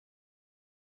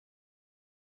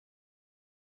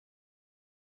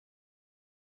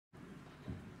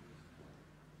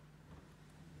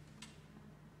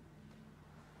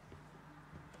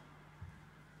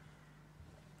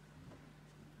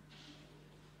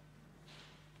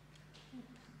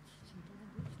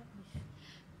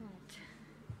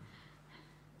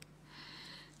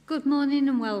Good morning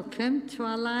and welcome to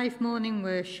our live morning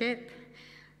worship.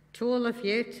 To all of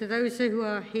you, to those who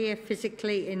are here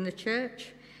physically in the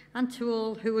church, and to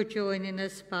all who are joining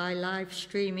us by live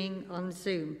streaming on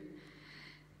Zoom.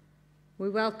 We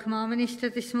welcome our minister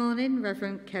this morning,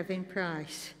 Reverend Kevin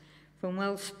Price, from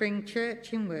Wellspring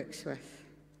Church in Wirksworth.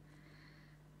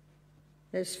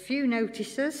 There's few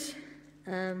notices.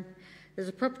 There's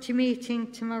a property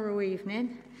meeting tomorrow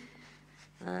evening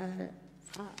at,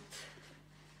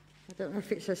 I don't know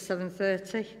if it's at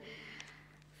 7:30,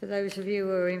 for those of you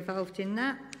who are involved in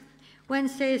that.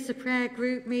 Wednesday is the prayer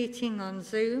group meeting on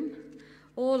Zoom.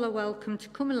 All are welcome to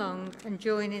come along and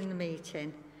join in the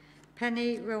meeting.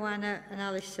 Penny, Rowanna and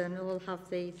Alison all have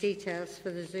the details for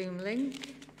the Zoom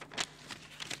link.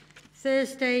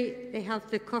 Thursday, they have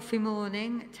the coffee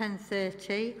morning at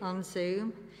 10:30 on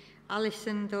Zoom.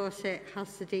 Alison Dorset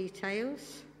has the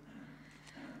details.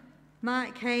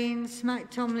 Mike Haynes, Mike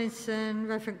Tomlinson,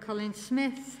 Reverend Colin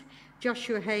Smith,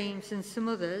 Joshua Hames and some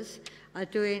others are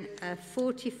doing a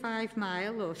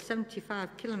 45-mile or 75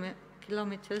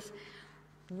 kilometres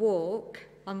walk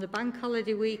on the bank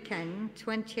holiday weekend,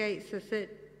 28th to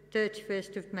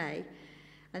 31st of May,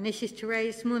 and this is to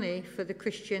raise money for the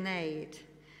Christian Aid.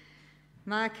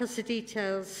 Mike has the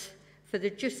details for the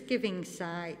Just Giving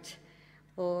site,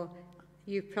 or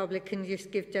you probably can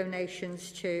just give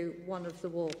donations to one of the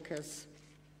walkers.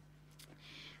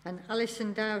 And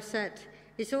Alison Dowsett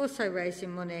is also raising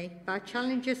money by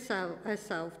challenging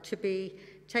herself to be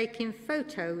taking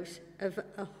photos of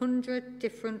 100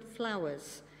 different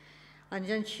flowers, and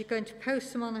then she's going to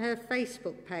post them on her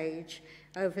Facebook page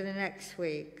over the next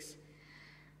weeks.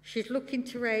 She's looking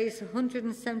to raise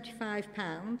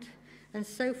 £175, and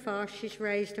so far she's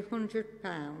raised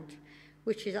 £100,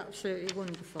 which is absolutely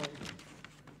wonderful.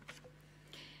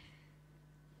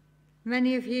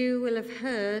 Many of you will have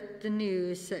heard the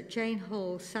news that Jane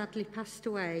Hall sadly passed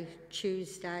away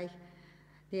Tuesday,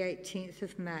 the 18th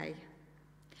of May.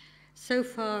 So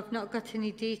far, I've not got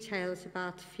any details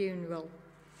about the funeral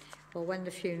or when the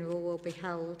funeral will be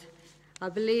held. I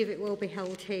believe it will be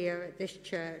held here at this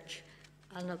church,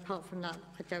 and apart from that,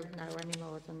 I don't know any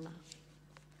more than that.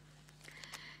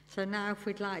 So now if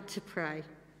we'd like to pray.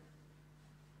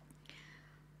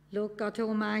 Lord God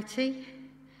Almighty,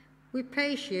 we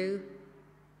praise you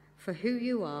for who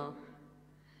you are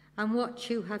and what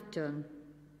you have done.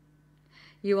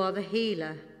 You are the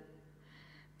healer,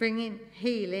 bringing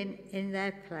healing in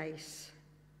their place.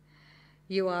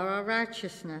 You are our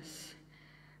righteousness,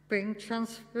 bring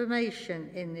transformation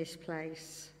in this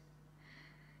place.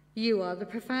 You are the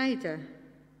provider,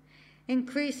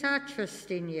 increase our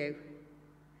trust in you.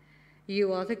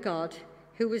 You are the God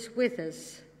who is with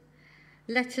us.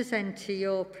 Let us enter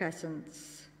your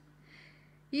presence.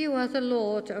 You are the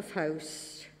Lord of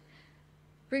hosts.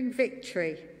 Bring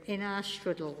victory in our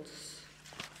struggles.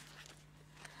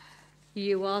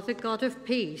 You are the God of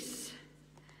peace.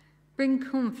 Bring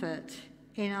comfort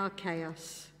in our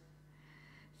chaos.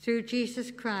 Through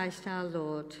Jesus Christ our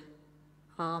Lord.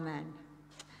 Amen.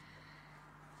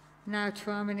 Now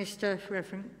to our minister,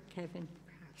 Reverend Kevin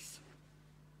Price.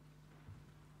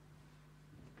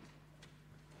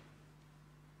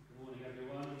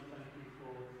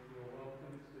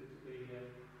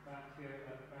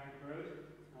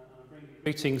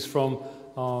 Greetings from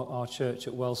our church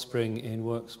at Wellspring in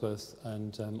Wirksworth,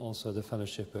 and also the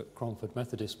fellowship at Cromford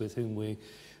Methodist, with whom we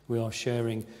are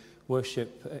sharing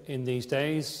worship in these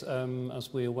days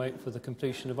as we await for the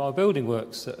completion of our building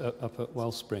works up at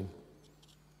Wellspring.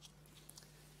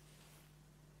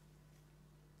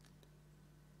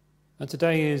 And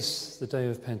today is the day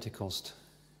of Pentecost,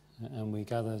 and we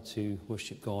gather to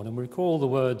worship God and recall the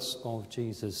words of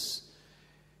Jesus,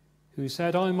 who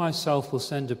said, I myself will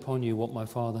send upon you what my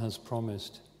Father has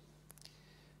promised.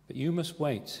 But you must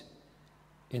wait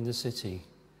in the city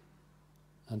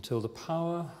until the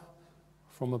power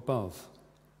from above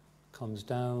comes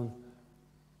down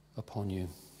upon you.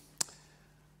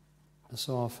 And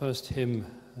so our first hymn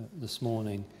this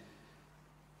morning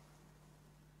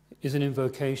is an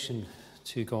invocation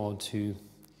to God to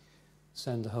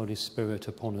send the Holy Spirit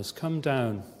upon us. Come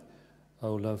down,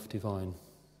 O love divine.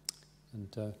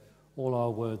 And all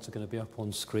our words are going to be up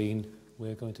on screen.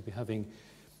 We're going to be having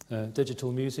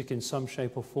digital music in some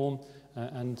shape or form,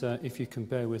 and if you can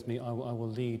bear with me, I will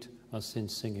lead us in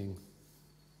singing.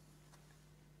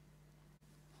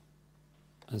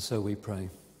 And so we pray.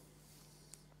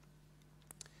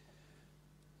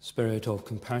 Spirit of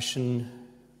compassion,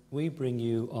 we bring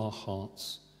you our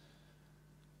hearts.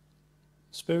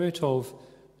 Spirit of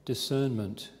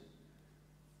discernment,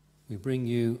 we bring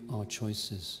you our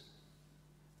choices.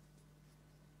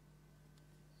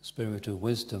 Spirit of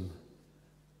wisdom,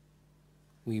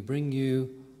 we bring you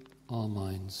our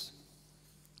minds.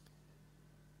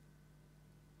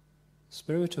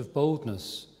 Spirit of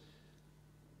boldness,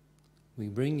 we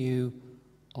bring you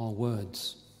our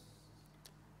words.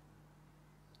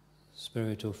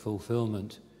 Spirit of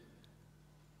fulfillment,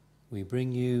 we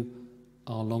bring you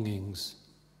our longings.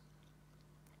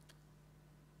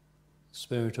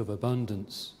 Spirit of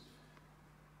abundance,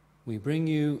 we bring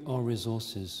you our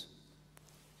resources.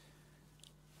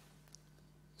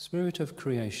 Spirit of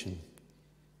creation,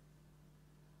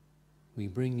 we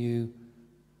bring you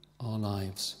our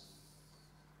lives.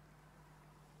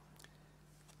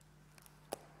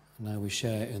 Now we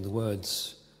share in the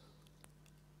words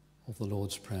of the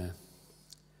Lord's Prayer.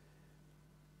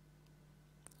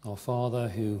 Our Father,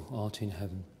 who art in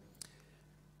heaven,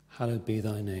 hallowed be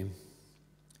thy name.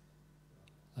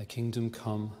 Thy kingdom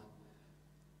come,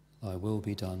 thy will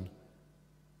be done,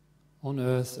 on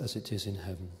earth as it is in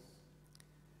heaven.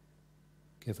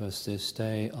 Give us this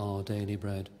day our daily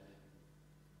bread,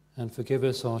 and forgive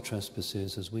us our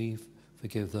trespasses as we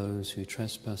forgive those who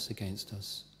trespass against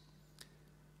us.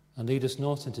 And lead us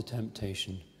not into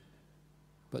temptation,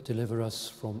 but deliver us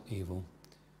from evil.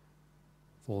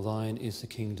 For thine is the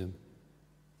kingdom,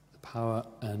 the power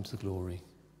and the glory,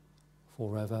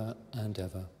 forever and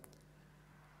ever.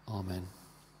 Amen.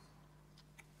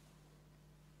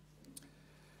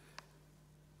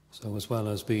 So as well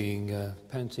as being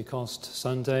Pentecost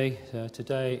Sunday,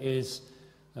 today is,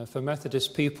 for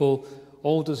Methodist people,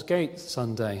 Aldersgate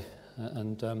Sunday.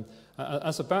 And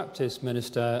as a Baptist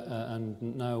minister and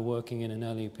now working in an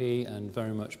LEP and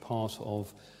very much part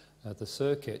of the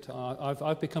circuit,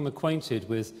 I've become acquainted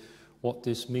with what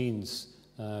this means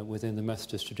within the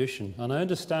Methodist tradition. And I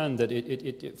understand that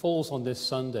it falls on this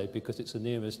Sunday because it's the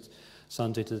nearest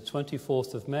Sunday to the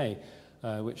 24th of May,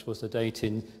 which was the date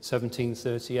in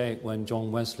 1738 when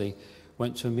John Wesley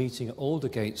went to a meeting at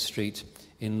Aldergate Street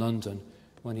in London,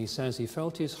 when he says he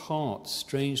felt his heart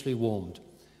strangely warmed,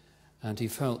 and he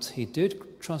felt he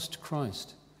did trust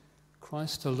Christ,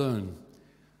 Christ alone,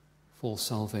 for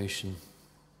salvation.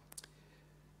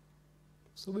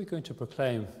 So we're going to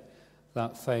proclaim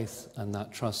that faith and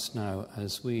that trust now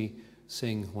as we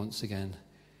sing once again,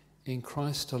 "In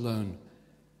Christ alone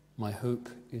my hope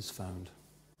is found."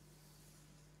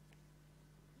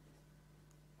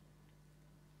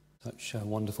 Such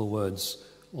wonderful words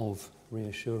of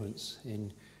reassurance.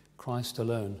 In Christ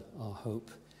alone our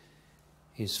hope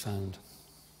is found.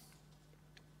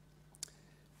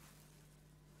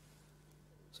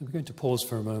 So we're going to pause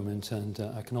for a moment and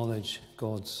acknowledge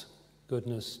God's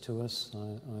goodness to us.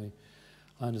 I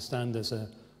understand there's an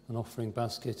offering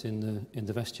basket in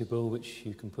the vestibule which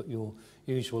you can put your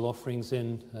usual offerings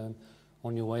in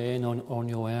on your way in, on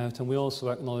your way out. And we also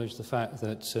acknowledge the fact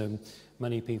that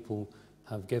many people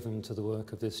have given to the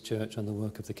work of this church and the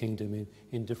work of the kingdom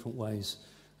in different ways,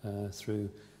 through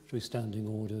standing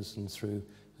orders and through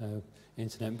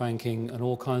internet banking and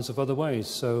all kinds of other ways.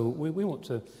 So we want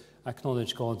to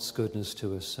acknowledge God's goodness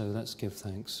to us, so let's give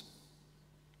thanks.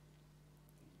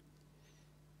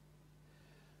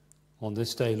 On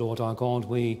this day, Lord our God,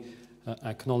 we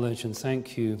acknowledge and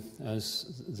thank you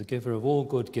as the giver of all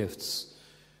good gifts,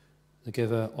 the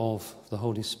giver of the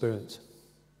Holy Spirit,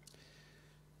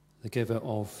 the giver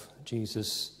of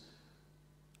Jesus,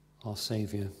 our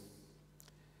Saviour,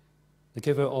 the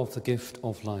giver of the gift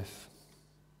of life.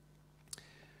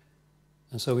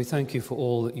 And so we thank you for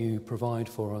all that you provide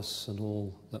for us and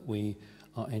all that we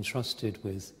are entrusted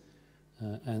with.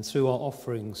 And through our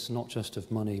offerings, not just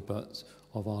of money, but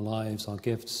of our lives, our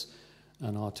gifts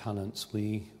and our talents,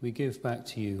 we give back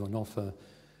to you and offer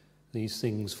these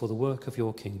things for the work of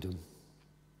your kingdom.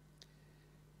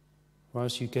 For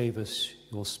as you gave us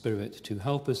your Spirit to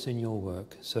help us in your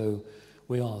work, so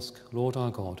we ask, Lord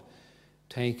our God,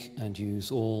 take and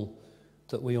use all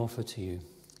that we offer to you.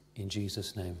 In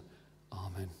Jesus' name,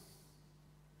 amen.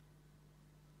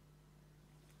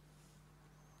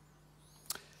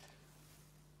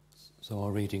 So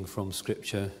our reading from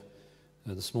Scripture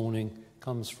this morning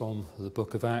comes from the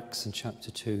book of Acts in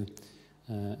chapter 2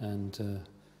 and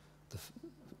the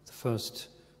first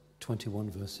 21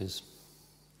 verses.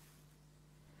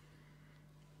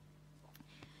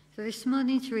 So this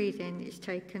morning's reading is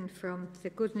taken from the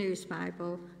Good News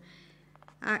Bible,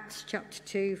 Acts chapter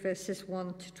 2, verses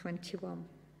 1 to 21.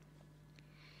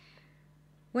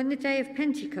 When the day of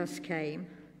Pentecost came,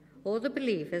 all the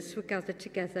believers were gathered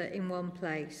together in one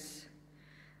place.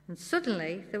 And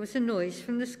suddenly there was a noise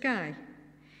from the sky,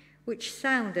 which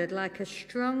sounded like a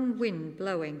strong wind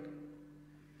blowing.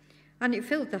 And it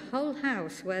filled the whole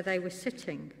house where they were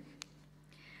sitting.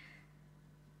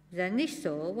 Then they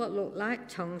saw what looked like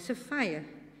tongues of fire,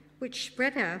 which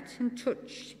spread out and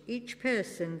touched each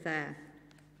person there.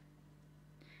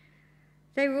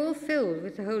 They were all filled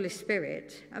with the Holy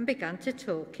Spirit and began to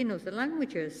talk in other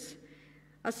languages,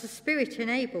 as the Spirit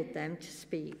enabled them to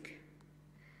speak.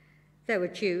 There were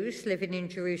Jews living in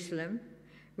Jerusalem,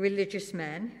 religious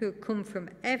men who had come from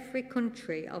every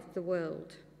country of the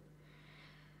world.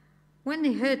 When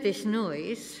they heard this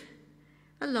noise,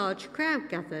 a large crowd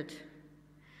gathered,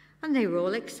 and they were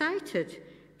all excited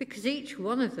because each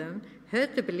one of them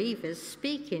heard the believers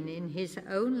speaking in his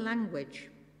own language.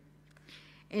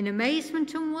 In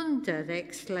amazement and wonder, they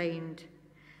exclaimed,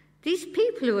 "These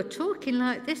people who are talking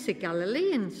like this are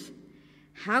Galileans.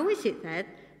 How is it then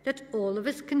that all of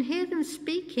us can hear them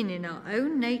speaking in our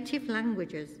own native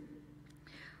languages?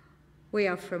 We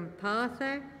are from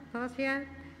Parthia,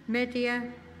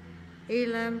 Media,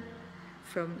 Elam,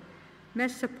 from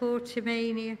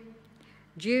Mesopotamia,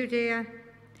 Judea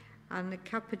and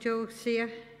Cappadocia,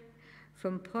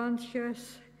 from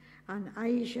Pontus and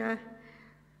Asia,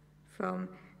 from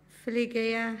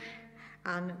Phrygia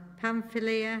and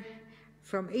Pamphylia,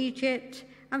 from Egypt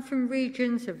and from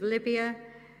regions of Libya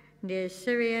near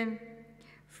Syrian.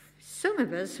 Some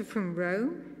of us are from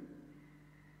Rome.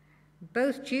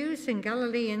 Both Jews and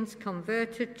Galileans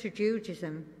converted to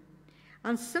Judaism,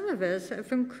 and some of us are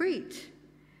from Crete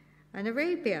and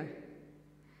Arabia.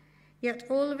 Yet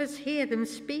all of us hear them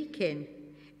speaking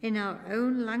in our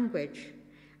own language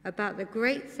about the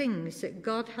great things that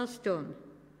God has done."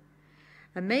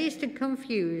 Amazed and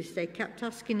confused, they kept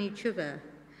asking each other,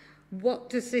 "What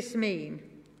does this mean?"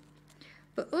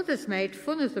 But others made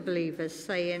fun of the believers,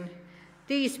 saying,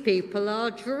 "These people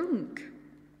are drunk."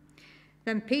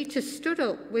 Then Peter stood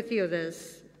up with the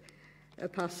others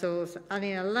apostles and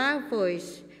in a loud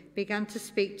voice began to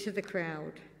speak to the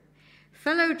crowd.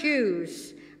 "Fellow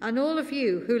Jews, and all of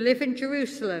you who live in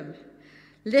Jerusalem,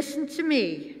 listen to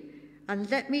me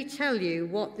and let me tell you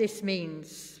what this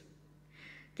means.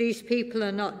 These people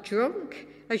are not drunk,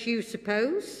 as you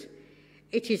suppose.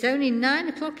 It is only 9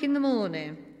 o'clock in the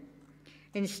morning.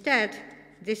 Instead,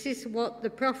 this is what the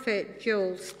prophet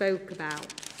Joel spoke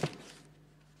about.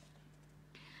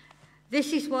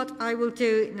 This is what I will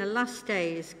do in the last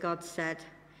days, God said.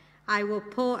 I will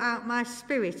pour out my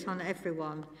spirit on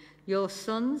everyone. Your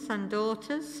sons and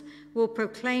daughters will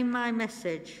proclaim my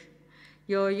message.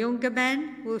 Your younger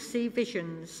men will see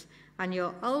visions, and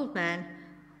your old men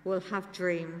will have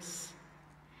dreams.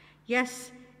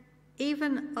 Yes,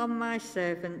 even on my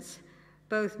servants,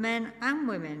 both men and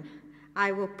women,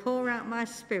 I will pour out my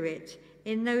spirit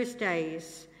in those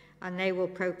days, and they will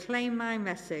proclaim my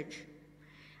message.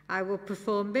 I will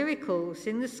perform miracles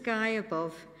in the sky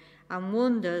above and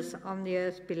wonders on the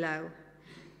earth below.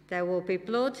 There will be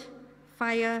blood,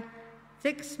 fire,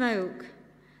 thick smoke.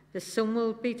 The sun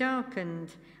will be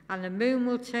darkened, and the moon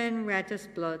will turn red as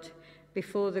blood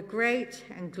before the great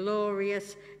and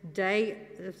glorious day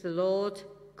of the Lord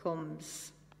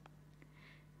comes.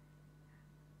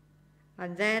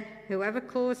 And then whoever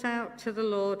calls out to the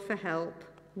Lord for help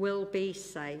will be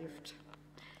saved."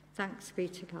 Thanks be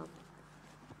to God.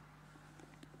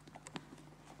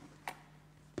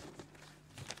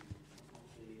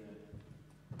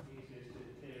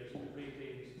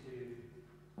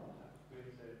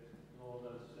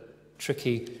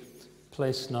 Tricky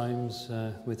place names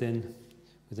within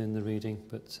the reading,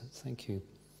 but thank you.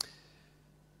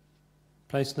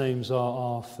 Place names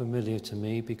are familiar to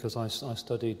me because I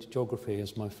studied geography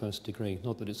as my first degree.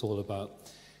 Not that it's all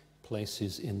about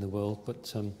places in the world, but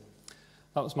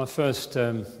that was my first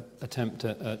attempt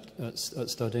at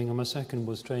studying, and my second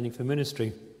was training for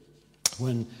ministry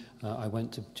when I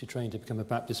went to train to become a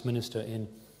Baptist minister in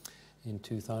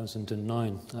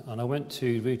 2009. And I went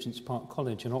to Regent's Park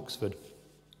College in Oxford.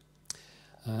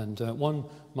 And one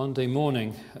Monday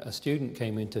morning, a student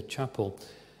came into chapel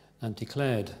and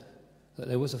declared that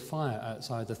there was a fire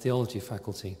outside the theology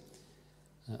faculty.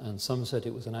 And some said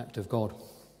it was an act of God.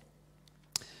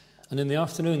 And in the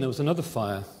afternoon, there was another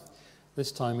fire.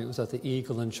 This time it was at the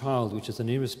Eagle and Child, which is the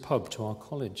nearest pub to our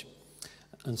college.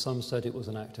 And some said it was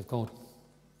an act of God.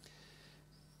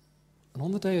 And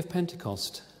on the day of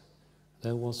Pentecost,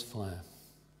 there was fire.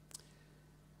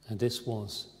 And this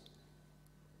was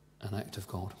an act of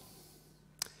God.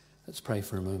 Let's pray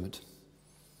for a moment.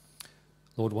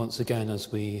 Lord, once again,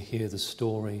 as we hear the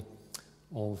story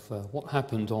of what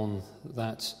happened on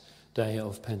that day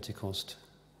of Pentecost,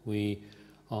 we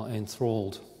are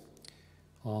enthralled.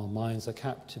 Our minds are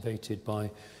captivated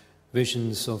by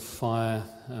visions of fire,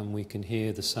 and we can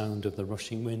hear the sound of the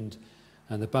rushing wind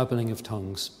and the babbling of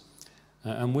tongues.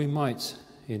 And we might,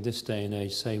 in this day and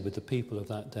age, say with the people of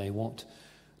that day, what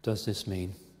does this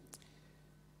mean?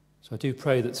 So I do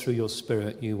pray that through your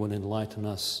Spirit you will enlighten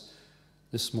us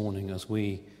this morning as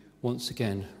we once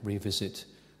again revisit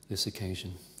this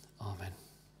occasion. Amen.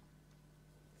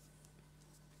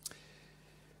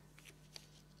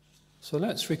 So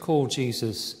let's recall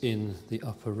Jesus in the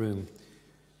upper room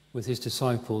with his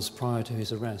disciples prior to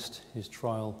his arrest, his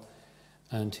trial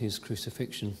and his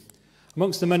crucifixion.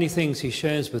 Amongst the many things he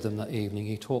shares with them that evening,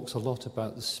 he talks a lot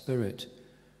about the Spirit.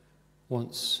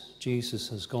 Once Jesus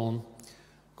has gone,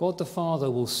 God the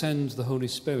Father will send the Holy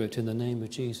Spirit in the name of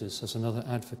Jesus as another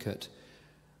advocate,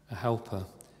 a helper,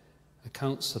 a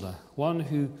counsellor, one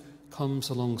who comes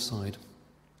alongside.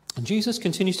 And Jesus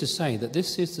continues to say that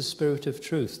this is the Spirit of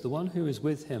truth, the one who is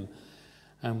with him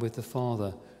and with the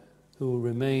Father, who will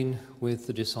remain with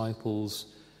the disciples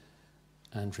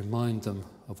and remind them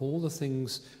of all the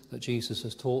things that Jesus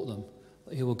has taught them.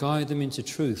 He will guide them into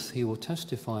truth. He will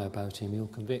testify about him. He will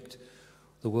convict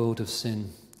the world of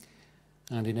sin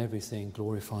and in everything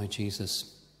glorify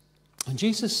Jesus. And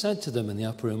Jesus said to them in the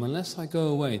upper room, unless I go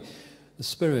away, the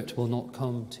Spirit will not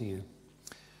come to you.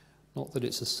 Not that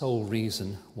it's the sole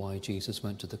reason why Jesus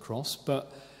went to the cross,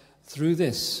 but through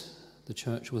this, the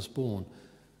church was born.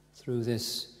 Through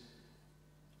this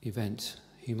event,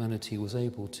 humanity was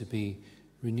able to be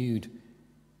renewed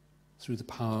through the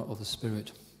power of the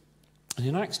Spirit. And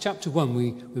in Acts chapter 1,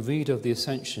 we read of the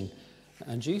ascension.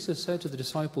 And Jesus said to the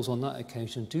disciples on that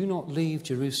occasion, do not leave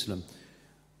Jerusalem.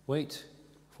 Wait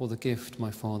for the gift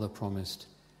my Father promised.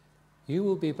 You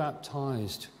will be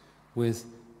baptized with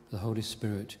the Holy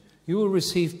Spirit. You will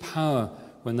receive power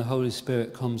when the Holy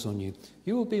Spirit comes on you.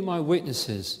 You will be my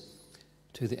witnesses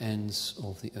to the ends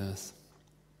of the earth.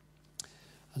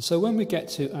 And so when we get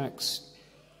to Acts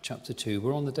chapter 2,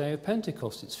 we're on the day of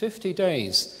Pentecost. It's 50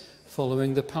 days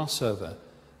following the Passover.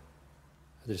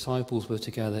 The disciples were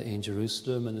together in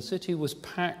Jerusalem, and the city was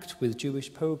packed with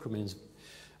Jewish pilgrims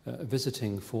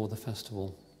visiting for the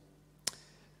festival,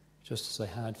 just as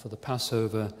they had for the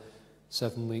Passover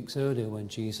 7 weeks earlier when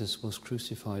Jesus was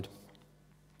crucified.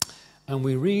 And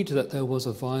we read that there was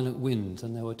a violent wind,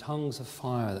 and there were tongues of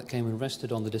fire that came and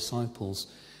rested on the disciples.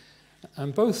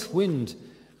 And both wind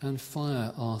and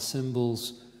fire are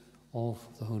symbols of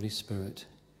the Holy Spirit,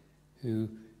 who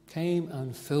came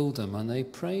and filled them, and they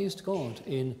praised God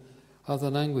in other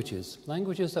languages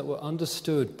that were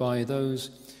understood by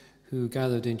those who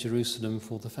gathered in Jerusalem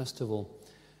for the festival.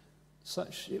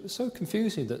 It was so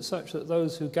confusing that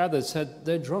those who gathered said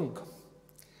they're drunk.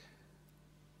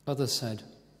 Others said,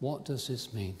 what does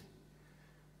this mean?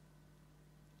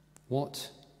 What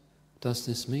does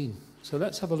this mean? So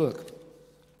let's have a look.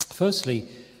 Firstly,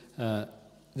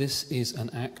 this is an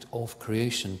act of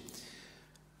creation.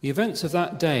 The events of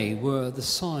that day were the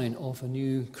sign of a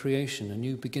new creation, a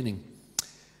new beginning.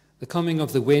 The coming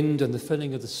of the wind and the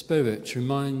filling of the Spirit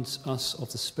reminds us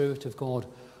of the Spirit of God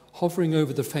hovering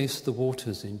over the face of the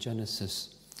waters in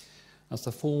Genesis. As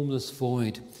the formless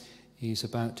void is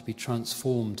about to be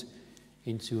transformed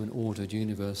into an ordered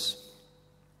universe.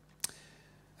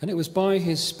 And it was by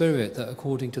his Spirit that,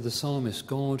 according to the psalmist,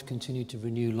 God continued to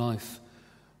renew life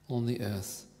on the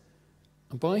earth.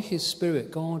 And by his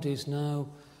Spirit, God is now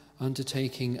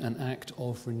undertaking an act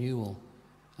of renewal,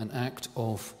 an act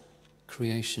of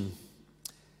creation.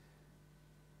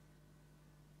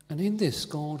 And in this,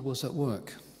 God was at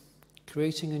work,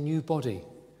 creating a new body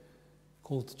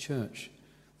called the church.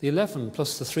 The 11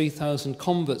 plus the 3,000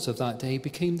 converts of that day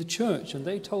became the church, and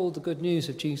they told the good news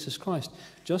of Jesus Christ,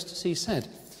 just as he said,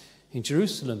 in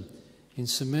Jerusalem, in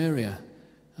Samaria,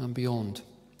 and beyond.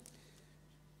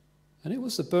 And it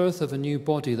was the birth of a new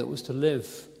body that was to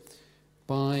live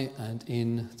by and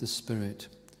in the Spirit,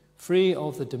 free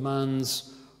of the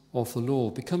demands of the law,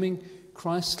 becoming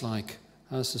Christ-like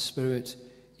as the Spirit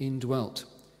indwelt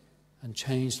and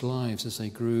changed lives as they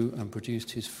grew and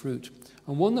produced his fruit,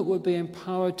 and one that would be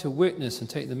empowered to witness and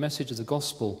take the message of the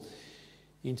gospel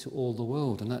into all the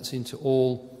world, and that's into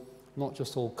all, not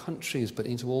just all countries, but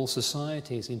into all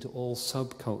societies, into all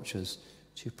subcultures,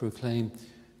 to proclaim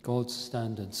God's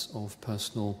standards of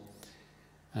personal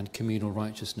and communal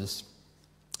righteousness.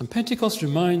 And Pentecost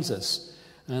reminds us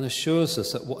and assures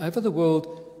us that whatever the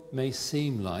world may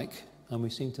seem like, and we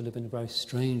seem to live in a very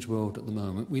strange world at the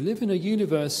moment, we live in a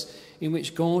universe in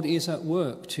which God is at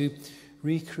work to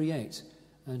recreate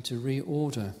and to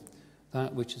reorder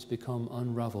that which has become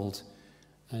unravelled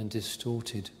and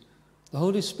distorted. The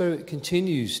Holy Spirit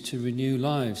continues to renew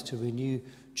lives, to renew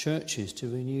churches, to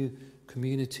renew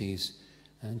communities,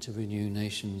 and to renew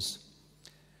nations.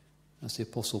 As the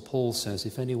Apostle Paul says,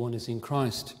 if anyone is in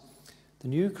Christ, the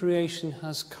new creation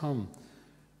has come,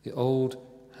 the old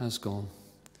has gone,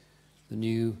 the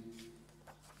new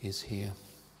is here.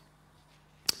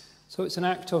 So it's an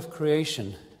act of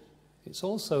creation. It's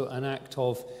also an act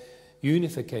of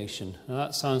unification. Now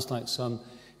that sounds like some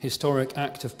historic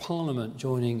act of Parliament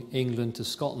joining England to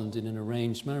Scotland in an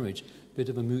arranged marriage. A bit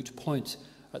of a moot point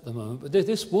at the moment. But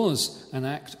this was an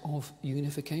act of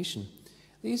unification.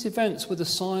 These events were the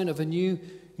sign of a new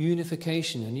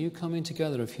unification, a new coming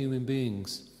together of human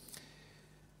beings.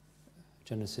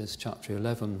 Genesis chapter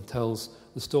 11 tells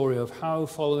the story of how,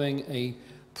 following a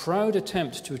proud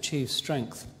attempt to achieve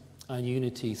strength and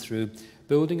unity through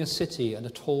building a city and a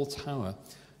tall tower,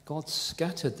 God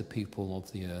scattered the people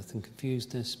of the earth and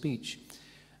confused their speech.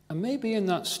 And maybe in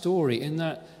that story, in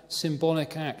that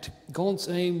symbolic act, God's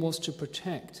aim was to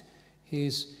protect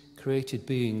his created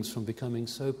beings from becoming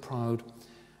so proud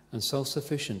and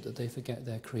self-sufficient that they forget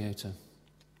their Creator.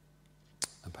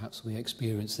 And perhaps we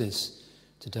experience this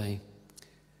today.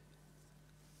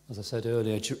 As I said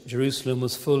earlier, Jerusalem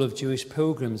was full of Jewish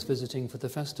pilgrims visiting for the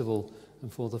festival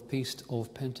and for the Feast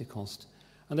of Pentecost.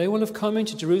 And they will have come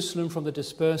into Jerusalem from the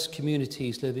dispersed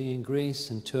communities living in Greece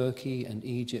and Turkey and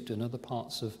Egypt and other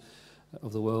parts of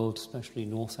the world, especially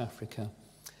North Africa.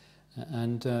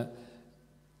 And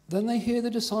then they hear the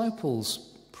disciples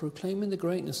proclaiming the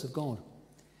greatness of God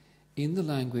in the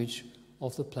language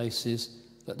of the places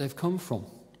that they've come from.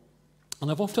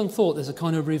 And I've often thought there's a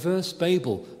kind of reverse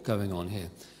Babel going on here.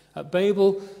 At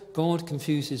Babel, God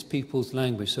confuses people's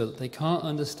language so that they can't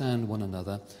understand one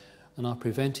another and are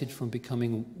prevented from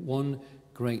becoming one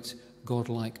great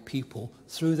godlike people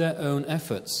through their own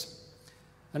efforts.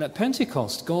 And at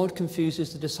Pentecost, God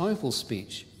confuses the disciples'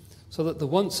 speech so that the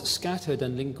once scattered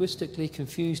and linguistically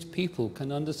confused people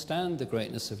can understand the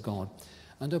greatness of God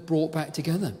and are brought back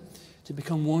together to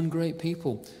become one great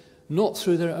people, not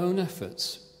through their own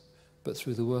efforts, but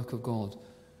through the work of God,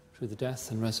 through the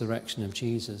death and resurrection of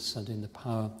Jesus and in the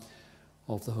power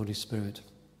of the Holy Spirit.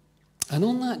 And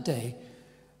on that day,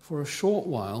 for a short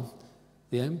while,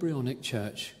 the embryonic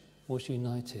church was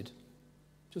united.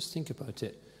 Just think about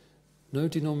it. No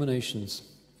denominations.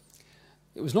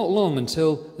 It was not long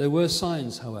until there were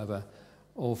signs, however,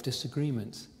 of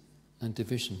disagreement and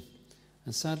division.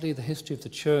 And sadly, the history of the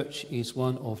church is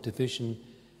one of division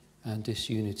and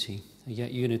disunity. And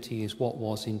yet unity is what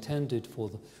was intended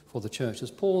for the church, as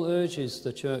Paul urges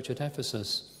the church at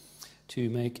Ephesus to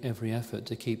make every effort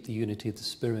to keep the unity of the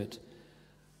Spirit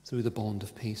through the bond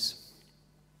of peace.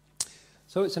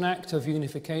 So it's an act of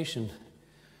unification.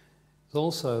 It's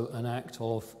also an act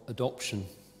of adoption.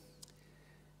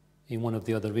 In one of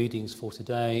the other readings for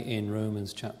today, in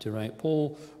Romans chapter 8,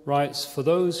 Paul writes, "For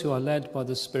those who are led by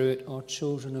the Spirit are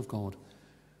children of God.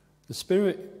 The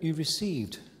Spirit you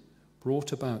received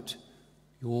brought about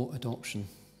your adoption."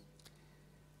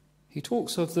 He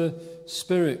talks of the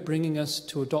Spirit bringing us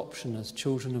to adoption as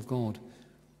children of God.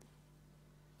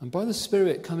 And by the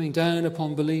Spirit coming down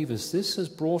upon believers, this has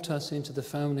brought us into the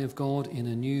family of God in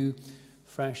a new,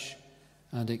 fresh,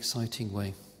 and exciting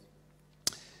way.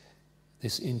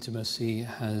 This intimacy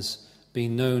has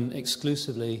been known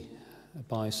exclusively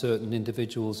by certain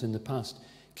individuals in the past,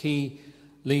 key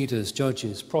leaders,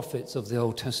 judges, prophets of the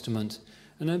Old Testament.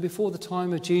 And then before the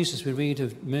time of Jesus, we read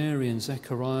of Mary and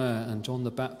Zechariah and John the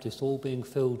Baptist all being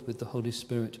filled with the Holy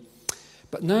Spirit.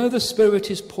 But now the Spirit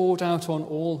is poured out on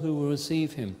all who will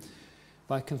receive him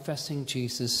by confessing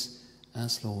Jesus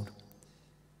as Lord.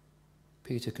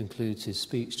 Peter concludes his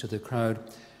speech to the crowd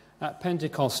at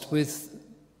Pentecost with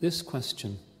this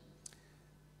question,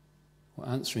 or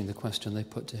answering the question they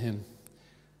put to him.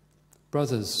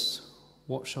 "Brothers,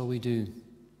 what shall we do?"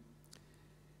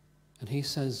 And he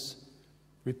says,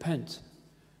 "Repent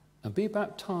and be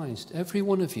baptized, every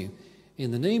one of you,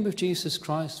 in the name of Jesus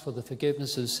Christ for the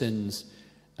forgiveness of sins,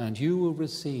 and you will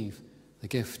receive the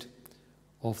gift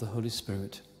of the Holy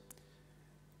Spirit."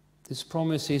 This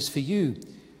promise is for you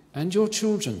and your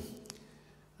children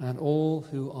and all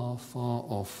who are far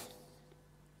off.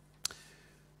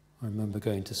 I remember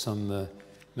going to some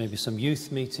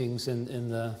youth meetings in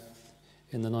the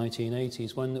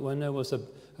 1980s when there was a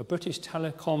British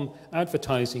Telecom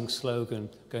advertising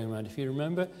slogan going around. If you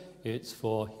remember, it's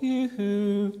for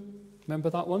you.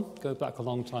 Remember that one? Go back a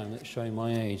long time. That's showing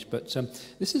my age. But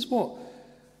this is what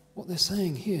they're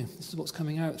saying here. This is what's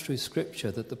coming out through Scripture,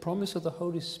 that the promise of the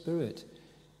Holy Spirit,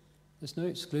 there's no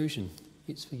exclusion.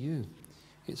 It's for you.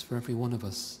 It's for every one of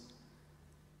us.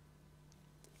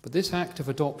 But this act of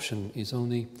adoption is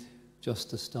only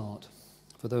just the start.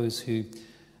 For those who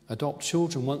adopt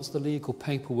children, once the legal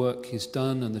paperwork is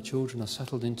done and the children are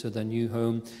settled into their new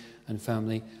home and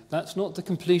family, that's not the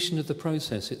completion of the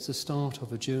process. It's the start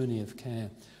of a journey of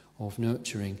care, of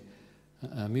nurturing,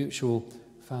 a mutual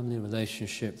family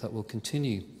relationship that will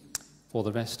continue for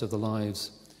the rest of the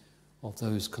lives of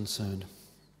those concerned.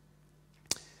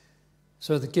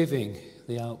 So the giving,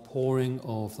 the outpouring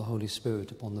of the Holy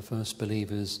Spirit upon the first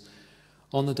believers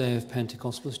on the day of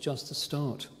Pentecost was just the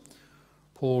start.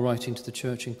 Paul, writing to the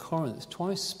church in Corinth,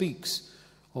 twice speaks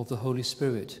of the Holy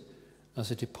Spirit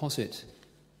as a deposit,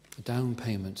 a down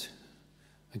payment,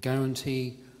 a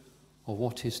guarantee of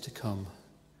what is to come.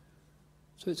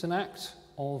 So it's an act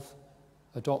of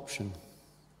adoption.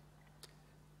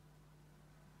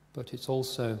 But it's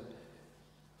also,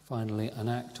 finally, an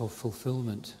act of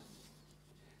fulfillment.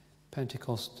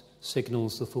 Pentecost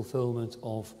signals the fulfillment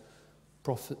of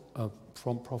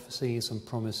prophecies and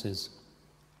promises.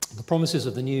 The promises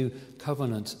of the new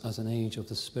covenant as an age of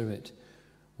the Spirit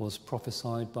was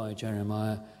prophesied by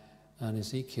Jeremiah and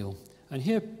Ezekiel. And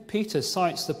here Peter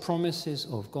cites the promises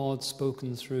of God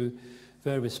spoken through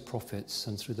various prophets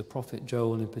and through the prophet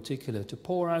Joel in particular to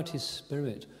pour out his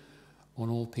Spirit on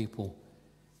all people,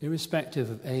 irrespective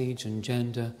of age and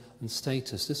gender and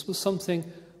status. This was something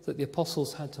that the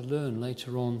apostles had to learn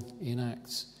later on in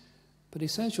Acts. But he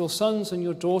says, your sons and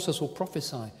your daughters will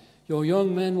prophesy. Your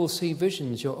young men will see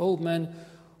visions. Your old men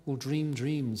will dream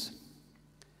dreams.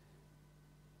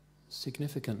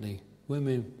 Significantly,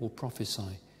 women will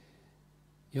prophesy.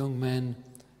 Young men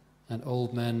and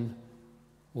old men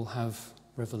will have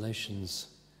revelations.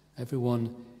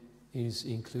 Everyone is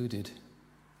included,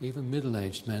 even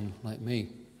middle-aged men like me.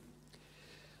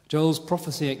 Joel's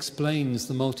prophecy explains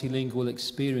the multilingual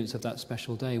experience of that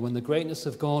special day when the greatness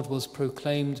of God was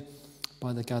proclaimed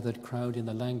by the gathered crowd in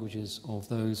the languages of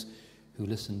those who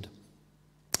listened,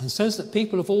 and says that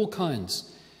people of all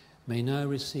kinds may now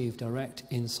receive direct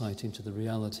insight into the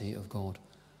reality of God,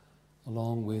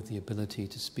 along with the ability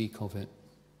to speak of it.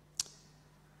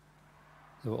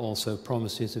 There were also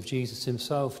promises of Jesus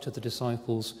himself to the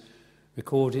disciples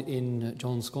recorded in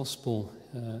John's Gospel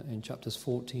in chapters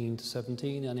 14 to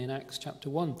 17 and in Acts chapter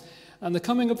 1. And the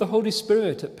coming of the Holy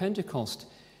Spirit at Pentecost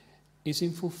is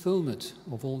in fulfillment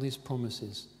of all these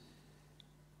promises.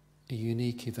 A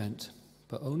unique event,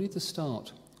 but only the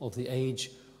start of the age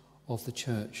of the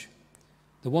church.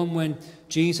 The one when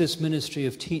Jesus' ministry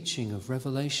of teaching, of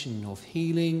revelation, of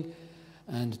healing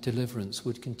and deliverance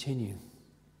would continue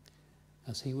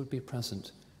as he would be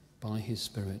present by his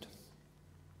Spirit.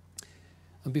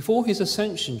 And before his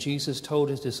ascension, Jesus told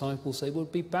his disciples they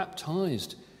would be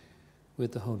baptized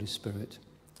with the Holy Spirit.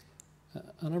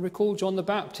 And I recall John the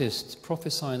Baptist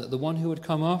prophesying that the one who would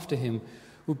come after him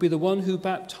would be the one who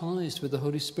baptized with the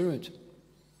Holy Spirit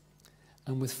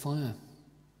and with fire.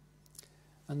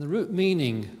 And the root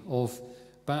meaning of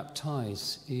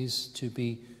baptize is to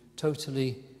be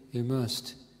totally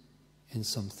immersed in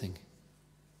something.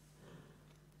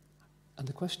 And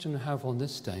the question I have on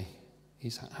this day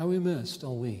is, how immersed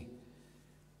are we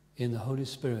in the Holy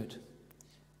Spirit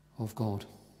of God?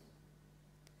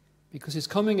 Because his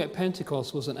coming at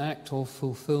Pentecost was an act of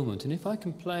fulfillment. And if I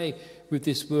can play with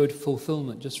this word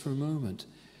fulfillment just for a moment,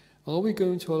 are we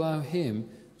going to allow him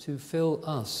to fill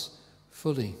us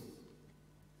fully?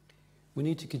 We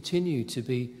need to continue to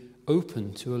be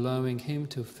open to allowing him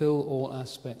to fill all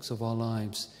aspects of our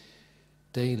lives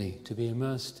daily, to be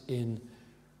immersed in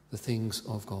the things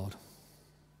of God.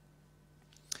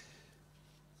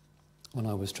 When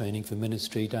I was training for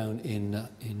ministry down in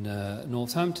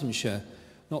Northamptonshire,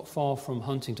 not far from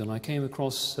Huntingdon, I came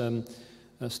across a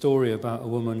story about a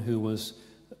woman who was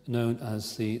known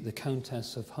as the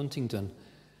Countess of Huntingdon.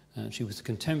 She was a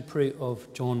contemporary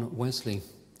of John Wesley,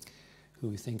 who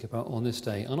we think about on this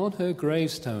day. And on her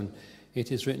gravestone,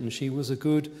 it is written, she was a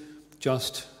good,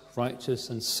 just, righteous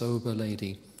and sober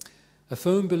lady, a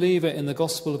firm believer in the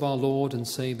gospel of our Lord and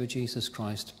Saviour Jesus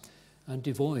Christ, and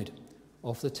devoid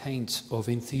of the taint of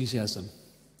enthusiasm.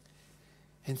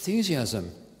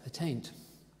 Enthusiasm, a taint.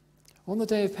 On the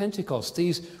day of Pentecost,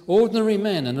 these ordinary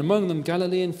men, and among them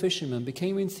Galilean fishermen,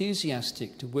 became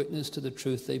enthusiastic to witness to the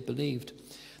truth they believed,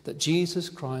 that Jesus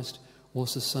Christ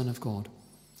was the Son of God,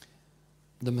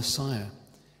 the Messiah,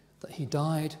 that he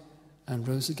died and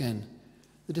rose again.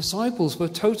 The disciples were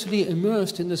totally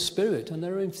immersed in the Spirit, and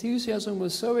their enthusiasm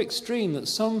was so extreme that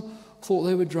some thought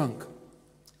they were drunk.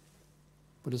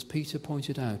 But as Peter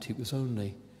pointed out, it was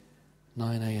only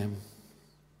 9 a.m.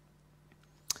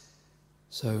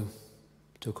 So,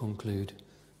 to conclude,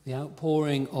 the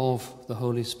outpouring of the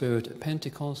Holy Spirit at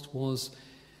Pentecost was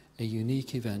a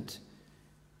unique event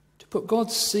to put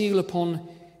God's seal upon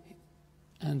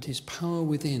and his power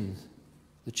within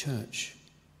the church.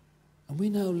 And we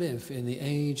now live in the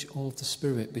age of the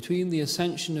Spirit, between the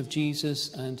ascension of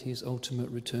Jesus and his ultimate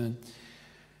return.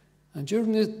 And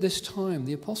during this time,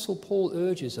 the Apostle Paul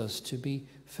urges us to be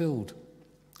filled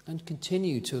and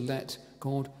continue to let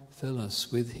God fill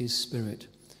us with his Spirit,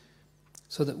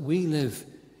 so that we live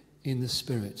in the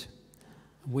Spirit.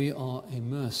 We are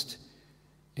immersed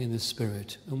in the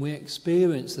Spirit, and we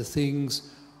experience the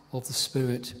things of the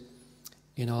Spirit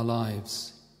in our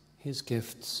lives, his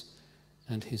gifts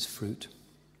and his fruit.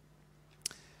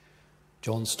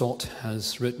 John Stott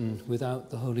has written, without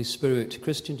the Holy Spirit,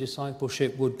 Christian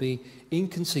discipleship would be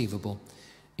inconceivable,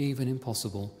 even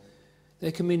impossible.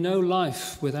 There can be no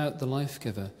life without the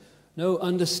life-giver, no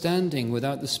understanding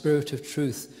without the Spirit of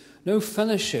truth, no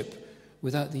fellowship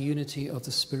without the unity of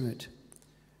the Spirit,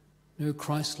 no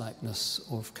Christ-likeness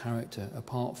of character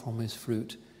apart from his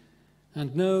fruit,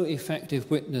 and no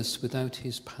effective witness without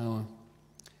his power.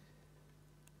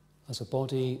 As a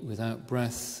body without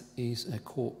breath is a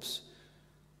corpse,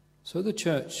 so the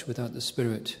church without the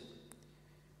Spirit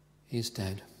is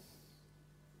dead.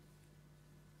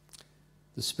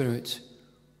 The Spirit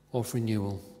of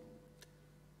renewal,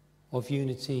 of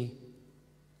unity,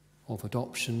 of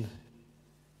adoption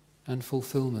and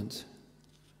fulfillment.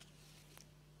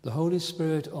 The Holy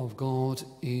Spirit of God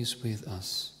is with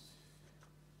us.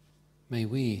 May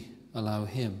we allow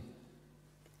him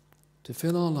to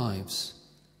fill our lives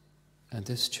and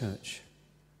this church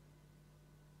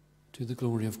to the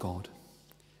glory of God.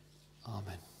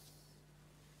 Amen.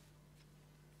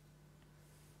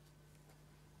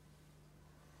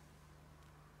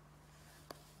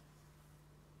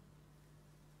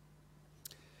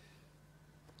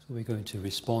 So we're going to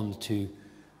respond to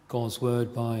God's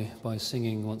word by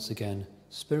singing once again,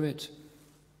 Spirit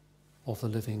of the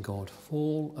living God,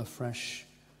 fall afresh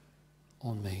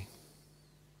on me.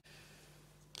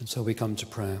 And so we come to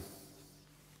prayer.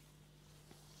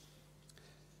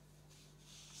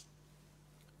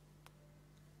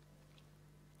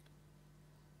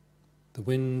 The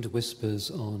wind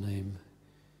whispers our name,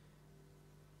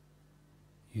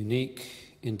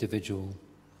 unique, individual,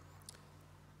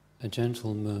 a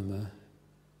gentle murmur,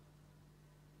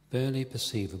 barely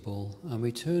perceivable, and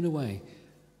we turn away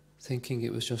thinking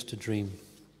it was just a dream.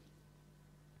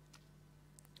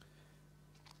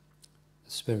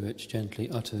 The Spirit gently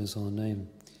utters our name,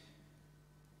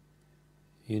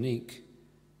 unique,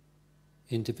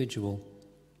 individual,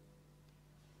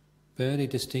 barely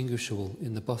distinguishable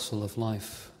in the bustle of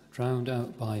life, drowned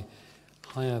out by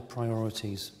higher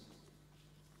priorities.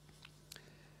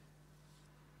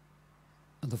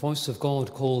 And the voice of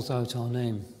God calls out our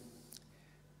name,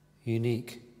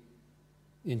 unique,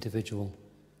 individual,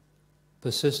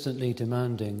 persistently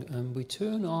demanding, and we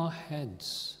turn our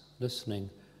heads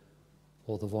listening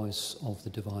for the voice of the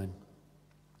divine.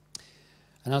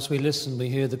 And as we listen, we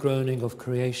hear the groaning of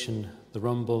creation, the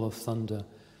rumble of thunder,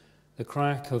 the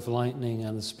crack of lightning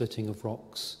and the splitting of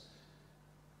rocks,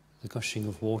 the gushing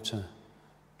of water,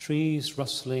 trees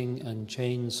rustling and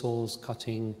chainsaws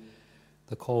cutting,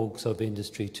 the cogs of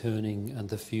industry turning and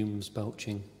the fumes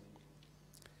belching.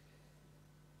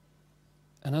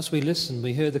 And as we listen,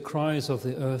 we hear the cries of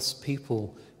the earth's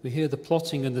people. We hear the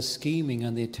plotting and the scheming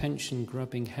and the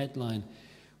attention-grabbing headline.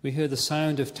 We hear the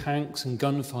sound of tanks and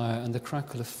gunfire and the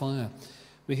crackle of fire.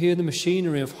 We hear the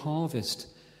machinery of harvest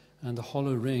and the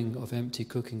hollow ring of empty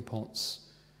cooking pots.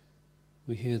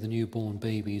 We hear the newborn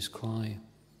babies cry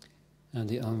and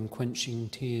the unquenching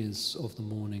tears of the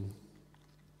morning.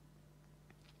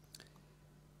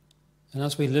 And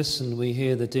as we listen, we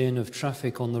hear the din of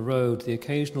traffic on the road, the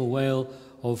occasional wail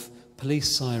of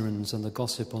police sirens and the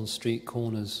gossip on street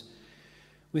corners.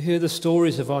 We hear the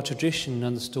stories of our tradition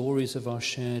and the stories of our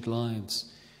shared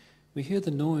lives. We hear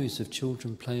the noise of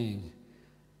children playing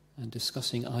and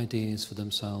discussing ideas for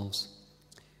themselves.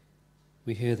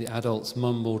 We hear the adults'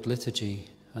 mumbled liturgy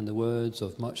and the words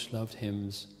of much-loved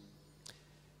hymns.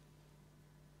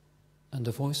 And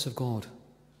the voice of God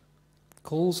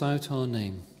calls out our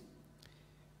name,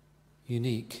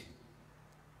 unique,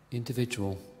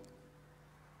 individual,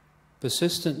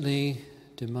 persistently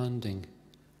demanding,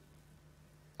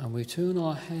 and we turn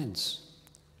our heads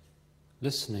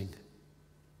listening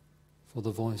for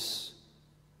the voice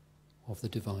of the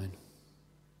divine.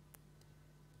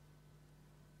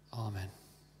 Amen.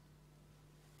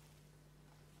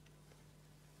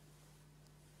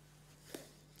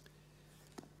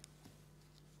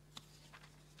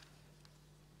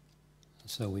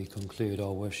 So we conclude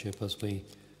our worship as we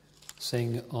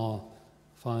sing our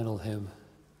final hymn,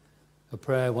 a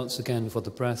prayer once again for the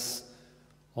breath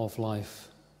of life,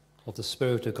 of the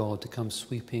Spirit of God to come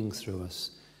sweeping through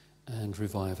us and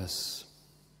revive us.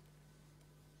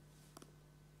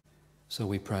 So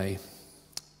we pray,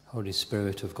 Holy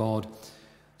Spirit of God,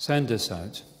 send us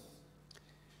out.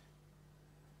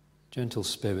 Gentle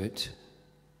Spirit,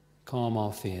 calm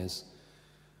our fears,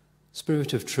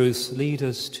 Spirit of truth, lead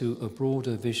us to a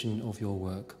broader vision of your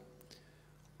work.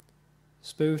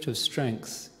 Spirit of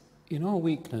strength, in our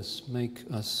weakness, make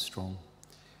us strong.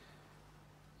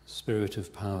 Spirit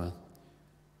of power,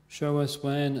 show us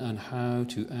when and how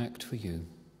to act for you.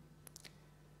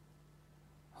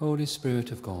 Holy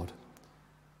Spirit of God,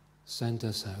 send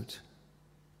us out.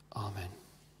 Amen.